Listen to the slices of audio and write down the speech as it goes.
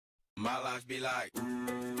My life be like,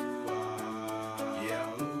 yeah.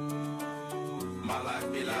 My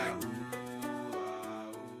life be like,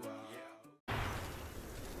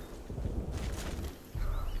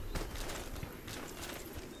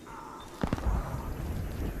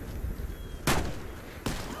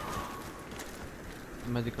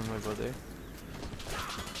 Medic on my body.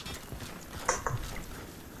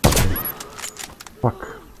 Fuck.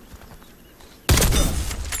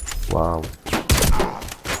 Wow.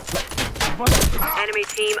 Enemy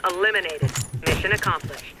team eliminated. Mission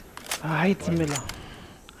accomplished. I hate the Miller.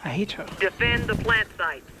 I hate her. Defend the plant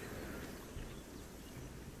sites.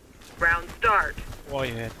 Round start. Why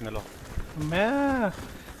you hate Miller? Man,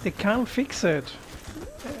 they can't fix it.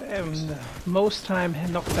 Most time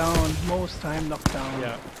knocked down, most time knocked down.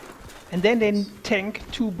 Yeah. And then they tank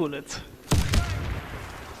 2 bullets.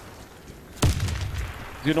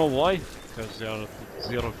 Do you know why? Because they are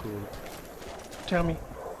ZeroCool. Tell me.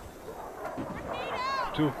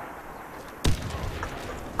 2.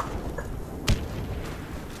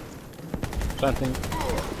 Planting.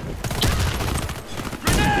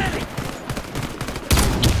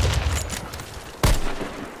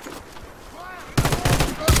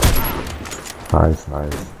 Nice,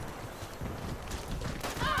 nice.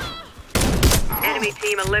 Enemy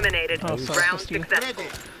team eliminated. Oh, sorry, Round Steve. successful.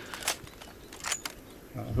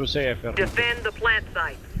 Who's say affirmative? Defend the plant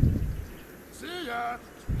sites.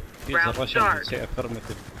 He's round a Russian, start. who say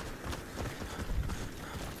affirmative.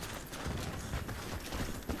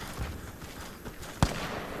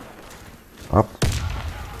 Up.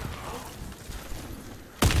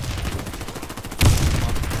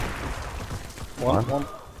 One.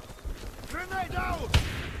 grenade out!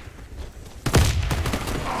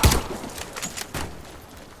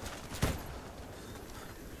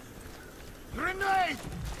 Grenade!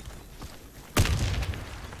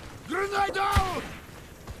 Grenade out!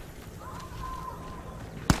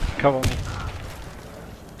 Cover me.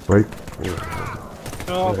 Wait.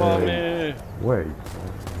 Cover me. Wait.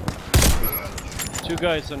 2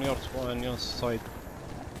 guys on your side.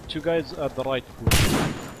 2 guys at the right.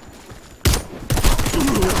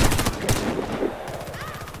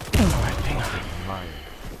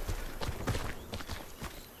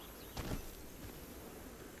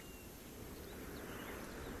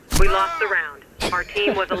 We lost the round. Our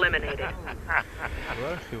team was eliminated.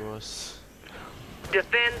 Where he was?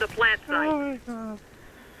 Defend the plant site.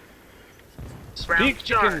 Speak,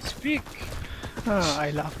 chicken, speak! Oh,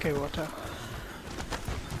 I love K-Water.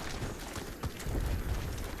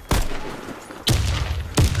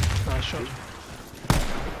 Nice shot.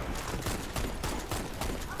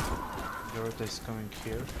 Yorota is coming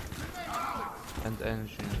here. And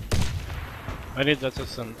engine. I need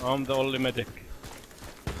assistance. I'm the only medic.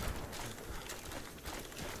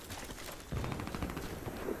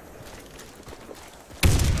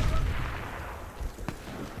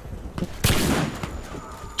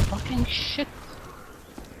 Fucking shit.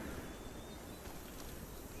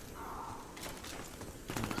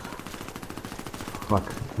 Fuck.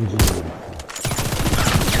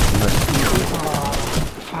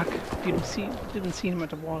 Fuck. Didn't see him at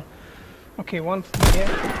the wall. Okay, one from here.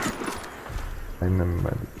 I'm a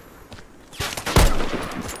medic.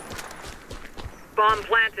 Bomb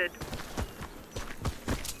planted.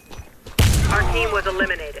 Our team was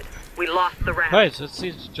eliminated. We lost the round. Guys,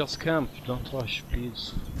 it's just camp. Don't rush,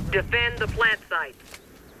 please. Defend the plant sites.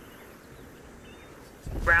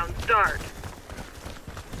 Round start.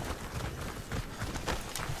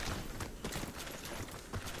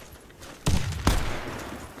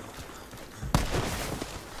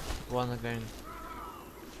 One again.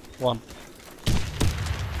 1.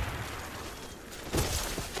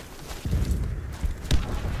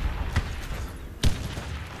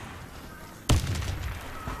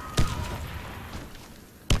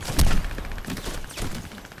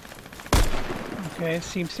 Okay,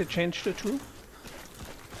 seems to change the 2.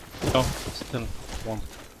 No, still 1.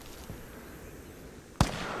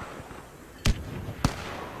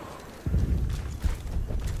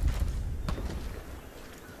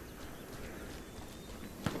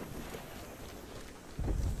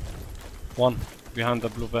 One behind the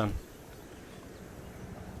blue van.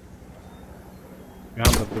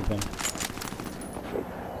 Behind the blue van.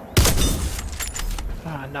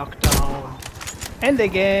 Ah, knockdown. And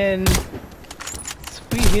again.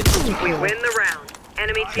 3 hits to We kill. win the round.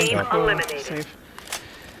 Enemy team eliminated. Safe.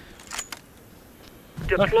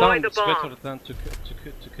 Deploy Knockdown the is better bomb. than to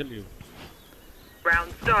kill you.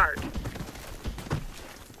 Round start.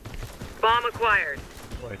 Bomb acquired.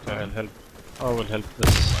 Wait, I'll help. I will help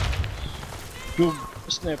this. Boom!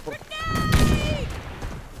 Sniper.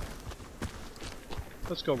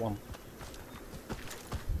 Let's go 1.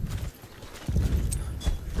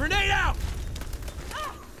 Grenade out!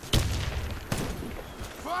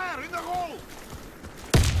 Fire in the hole!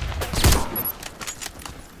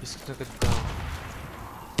 He's took it down.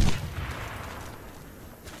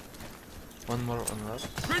 One more on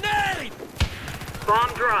left. Grenade!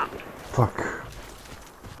 Bomb dropped. Fuck.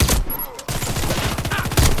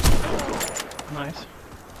 Nice.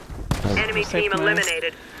 Enemy Safe team man.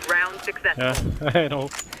 eliminated. Round successful. Yeah, I know.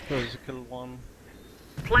 There's a kill one.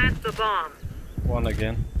 Plant the bomb. One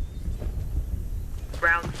again.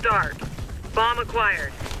 Round start. Bomb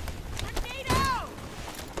acquired.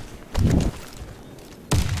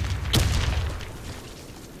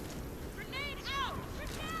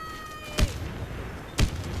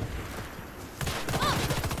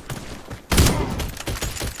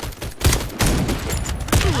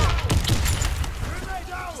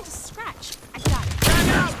 Just a scratch. I got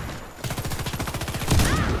it.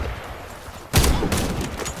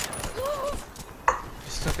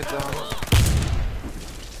 He's took it down.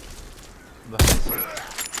 Behind.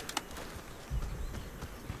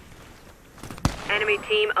 Enemy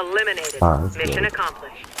team eliminated. That's Mission good.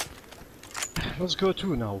 accomplished. Let's go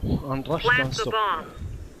two now. And rush Plant don't the stop. bomb.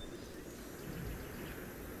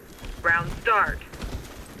 Round start.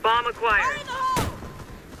 Bomb acquired.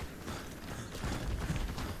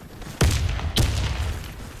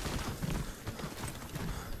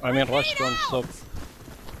 I mean rush don't stop.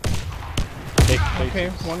 Take Okay,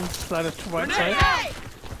 places. one slided to right side.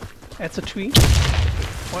 That's a tree.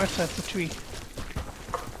 Right side's a tree.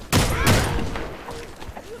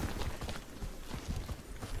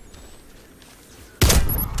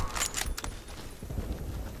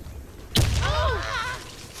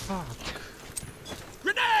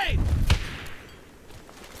 Grenade!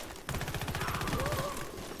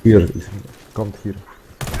 Hier, komt hier.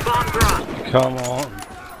 Bomb dropped. Come on.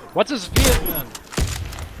 What is fear, man?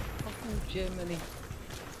 Fucking Germany.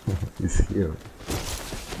 Is here.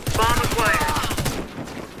 Bomb acquired.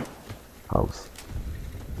 House.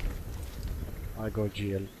 I go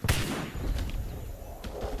GL.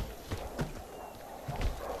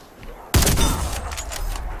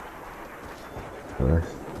 Nice.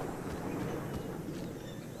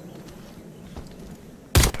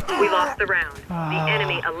 We lost the round. The Ah.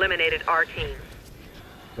 enemy eliminated our team.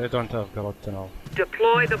 They don't have garrote now.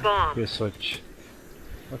 Deploy the bomb. We switch.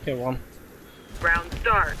 Okay, one. Round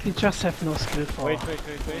start. You just have no skill for. Wait.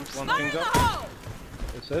 One finger.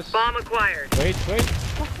 What's this? Bomb acquired. Wait.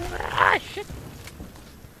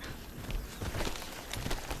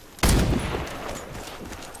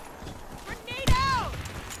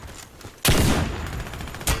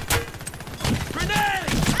 Grenade!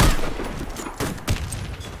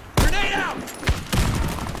 Grenade out!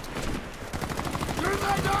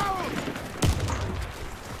 Grenade out!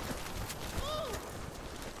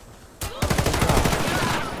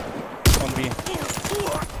 On B.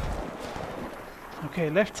 Okay,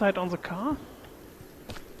 left side on the car.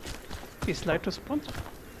 Please slide to spawn.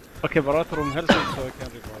 Okay, brought room health so I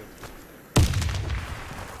can revive.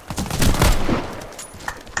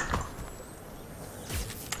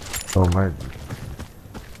 Oh my.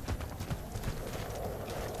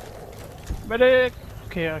 Medic!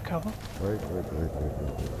 Okay, I cover. Wait.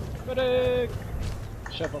 Medic!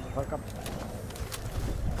 Shut the fuck up.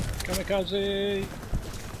 Kamikaze!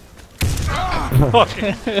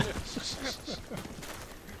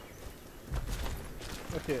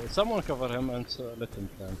 Okay, someone cover him and let him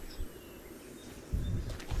plant.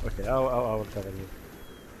 Okay, I will cover you.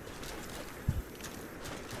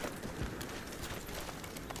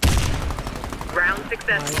 Round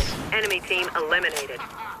successful. Enemy team eliminated.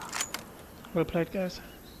 Well played, guys.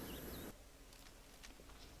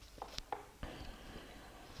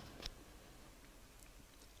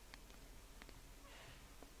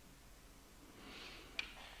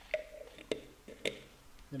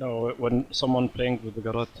 You know, when someone playing with the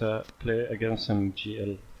garrote, play against him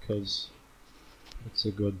GL, because it's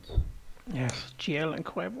a good... Yes, GL and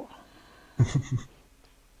Quavo.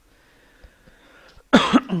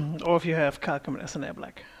 Or if you have Calcum as an air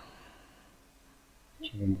black.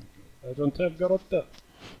 I don't have garrote.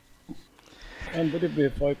 And believe me,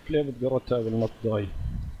 if I play with garrote, I will not die.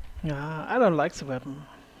 Yeah, I don't like the weapon.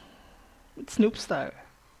 It's noob style.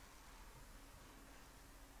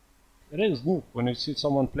 It is new. When you see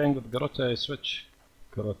someone playing with garrote, I switch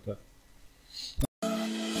garrote.